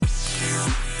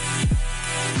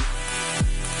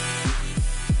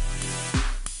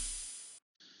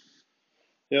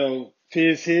Yo,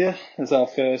 Piers here. It's our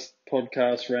first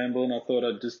podcast ramble, and I thought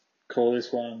I'd just call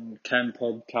this one "Can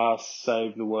Podcasts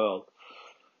Save the World?"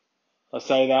 I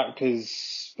say that because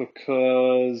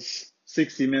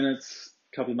 60 Minutes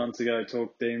a couple of months ago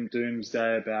talked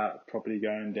doomsday about property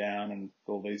going down and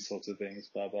all these sorts of things,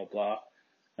 blah blah blah.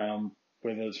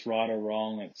 Whether it's right or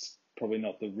wrong, it's probably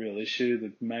not the real issue.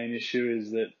 The main issue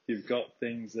is that you've got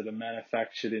things that are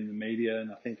manufactured in the media,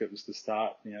 and I think it was the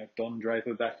start, Don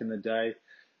Draper back in the day,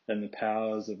 and the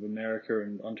powers of America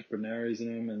and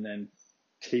entrepreneurism, and then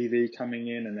TV coming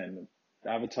in, and then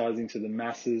advertising to the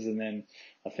masses, and then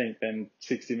I think then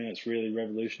 60 Minutes really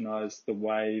revolutionized the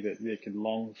way that they could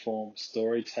long form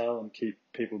story tell and keep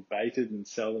people baited and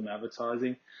sell them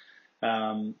advertising.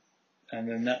 And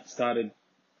then that started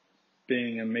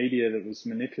being a media that was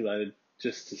manipulated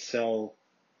just to sell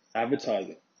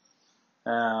advertising.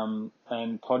 And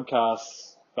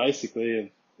podcasts,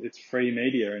 basically, it's free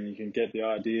media, and you can get the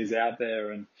ideas out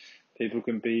there, and people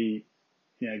can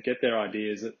get their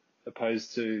ideas,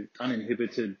 opposed to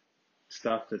uninhibited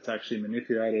stuff that's actually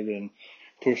manipulated and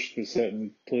pushed for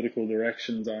certain political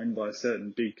directions owned by certain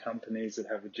big companies that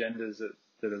have agendas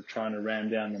that are trying to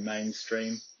ram down the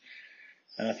mainstream.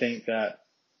 And I think that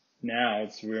now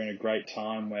we're in a great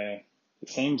time where it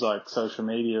seems like social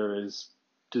media is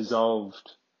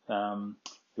dissolved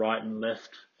right and left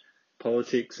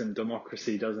politics, and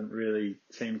democracy doesn't really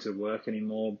seem to work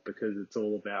anymore because it's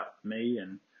all about me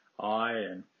and I,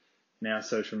 and now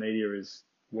social media is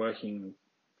working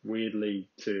weirdly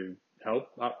to help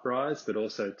uprise, but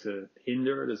also to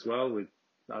hinder it as well, with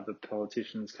other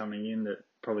politicians coming in that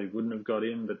probably wouldn't have got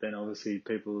in, but then obviously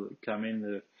people that come in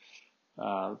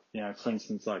that for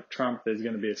instance, like Trump, there's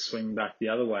going to be a swing back the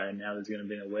other way, and now there's going to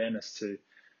be an awareness to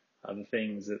other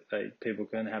things that people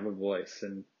can have a voice,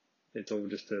 and it's all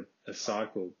just a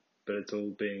cycle, but it's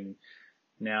all being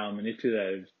now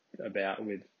manipulated about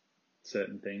with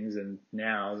certain things. And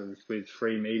now with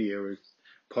free media, with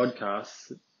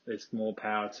podcasts, it's more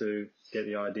power to get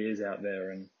the ideas out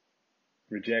there and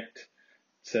reject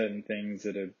certain things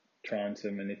that are trying to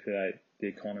manipulate the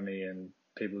economy and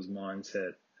people's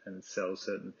mindset and sell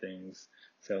certain things,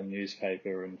 sell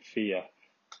newspaper and fear.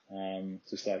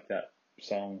 Just like that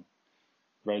song,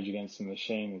 Rage Against the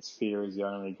Machine, it's fear is the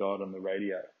only God on the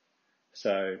radio.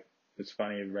 So it's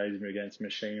funny, Rage Against the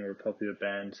Machine were a popular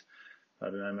band, I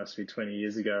don't know, must be 20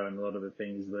 years ago, and a lot of the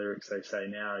lyrics they say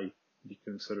now, you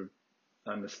can sort of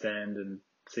understand and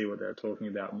see what they're talking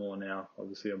about more now.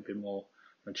 Obviously, I'm a bit more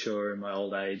mature in my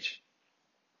old age.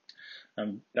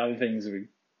 The other things that we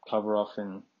cover off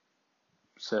in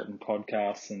certain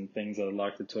podcasts and things that I'd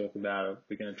like to talk about,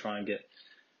 we're going to try and get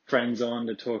friends on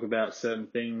to talk about certain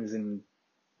things in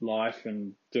life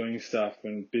and doing stuff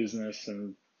and business,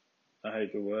 and I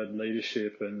hate the word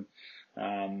leadership, and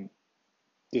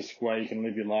just way you can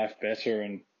live your life better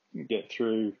and get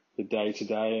through the day to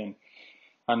day, and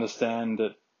understand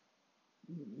that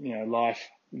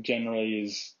life generally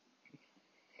is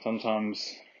sometimes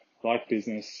like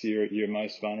business. You're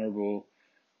most vulnerable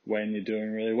when you're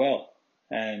doing really well,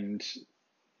 and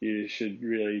you should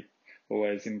really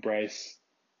always embrace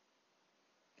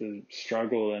the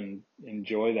struggle and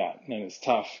enjoy that. And it's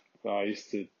tough. I used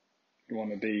to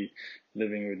want to be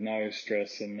living with no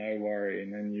stress and no worry,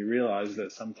 and then you realize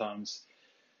that sometimes,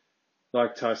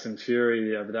 like Tyson Fury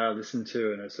the other day I listened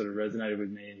to, and it sort of resonated with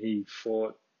me. He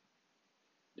fought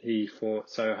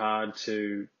so hard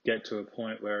to get to a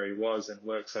point where he was, and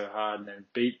worked so hard, and then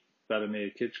beat Vladimir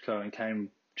Klitschko and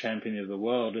came champion of the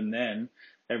world, and then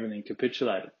everything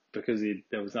capitulated because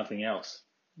there was nothing else.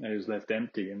 He was left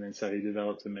empty, and then so he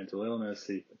developed a mental illness.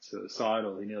 He was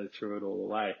suicidal. He nearly threw it all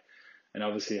away, and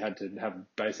obviously had to have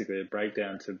basically a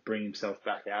breakdown to bring himself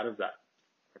back out of that.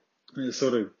 And it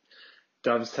sort of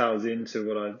dovetails into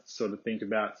what I sort of think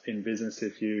about in business.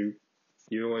 If you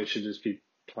always should just be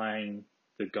playing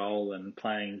the goal and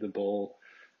playing the ball,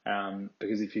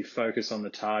 because if you focus on the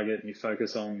target and you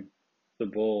focus on the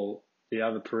ball, the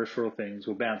other peripheral things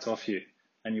will bounce off you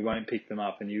and you won't pick them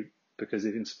up. Because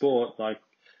if in sport, like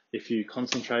if you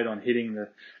concentrate on hitting the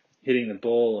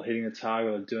ball or hitting the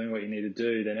target or doing what you need to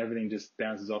do, then everything just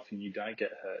bounces off and you don't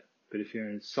get hurt. But if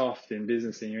you're soft in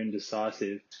business and you're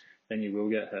indecisive, then you will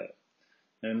get hurt.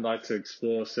 And I'd like to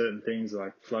explore certain things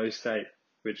like flow state,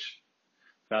 which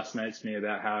fascinates me,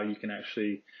 about how you can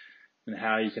actually, and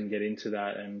how you can get into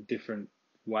that, and different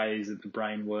ways that the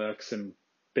brain works. And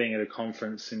being at a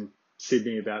conference in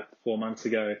Sydney about 4 months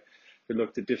ago, we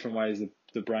looked at different ways that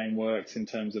the brain works. In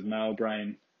terms of male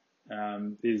brain,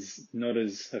 is not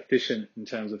as efficient in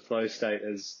terms of flow state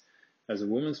as a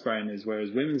woman's brain is,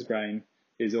 whereas women's brain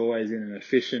is always in an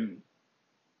efficient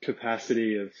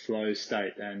capacity of flow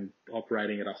state and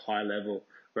operating at a high level,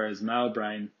 whereas male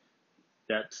brain,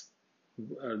 that's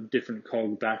a different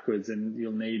cog backwards, and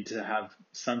you'll need to have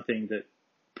something that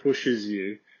pushes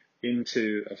you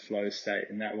into a flow state,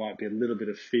 and that might be a little bit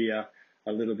of fear,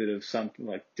 a little bit of something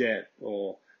like debt,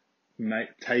 or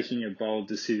taking a bold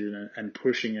decision and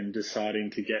pushing and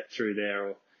deciding to get through there,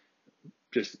 or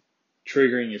just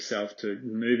triggering yourself to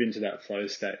move into that flow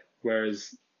state.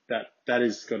 Whereas that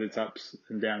has got its ups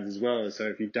and downs as well. So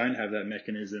if you don't have that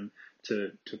mechanism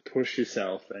to push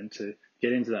yourself and to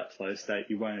get into that flow state,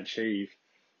 you won't achieve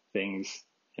things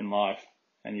in life,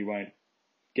 and you won't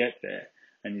get there,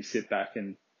 and you sit back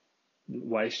and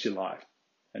waste your life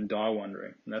and die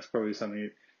wondering. And that's probably something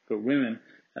for women.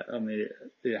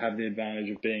 They have the advantage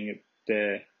of being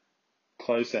there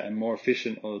closer and more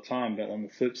efficient all the time, but on the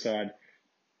flip side,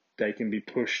 they can be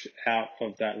pushed out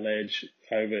of that ledge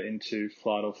over into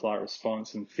flight or flight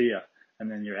response and fear,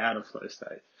 and then you're out of flow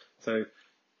state. So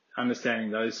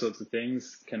understanding those sorts of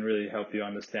things can really help you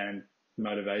understand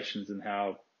motivations and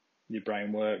how your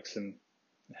brain works and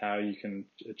how you can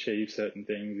achieve certain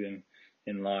things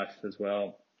in life as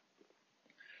well.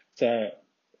 So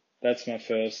that's my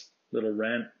first little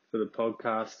rant for the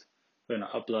podcast. I'm going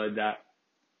to upload that.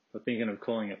 We're thinking of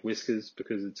calling it Whiskers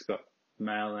because it's got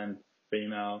male and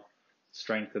female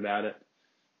strength about it.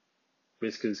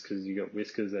 Whiskers because you got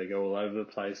whiskers, they go all over the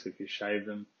place. If you shave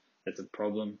them, that's a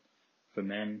problem. For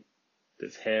men,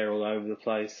 there's hair all over the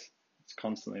place. It's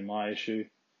constantly my issue.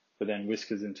 But then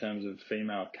whiskers in terms of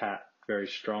female cat, very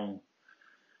strong,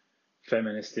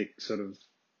 feministic sort of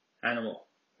animal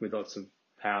with lots of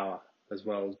power as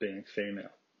well as being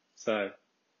female. So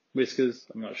Whiskers,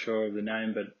 I'm not sure of the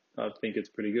name, but I think it's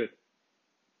pretty good.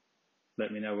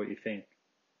 Let me know what you think.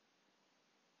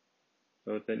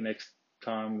 So the next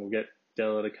time we'll get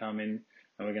Della to come in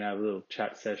and we're going to have a little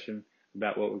chat session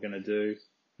about what we're going to do,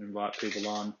 invite people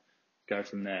on, go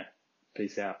from there.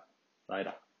 Peace out.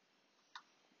 Later.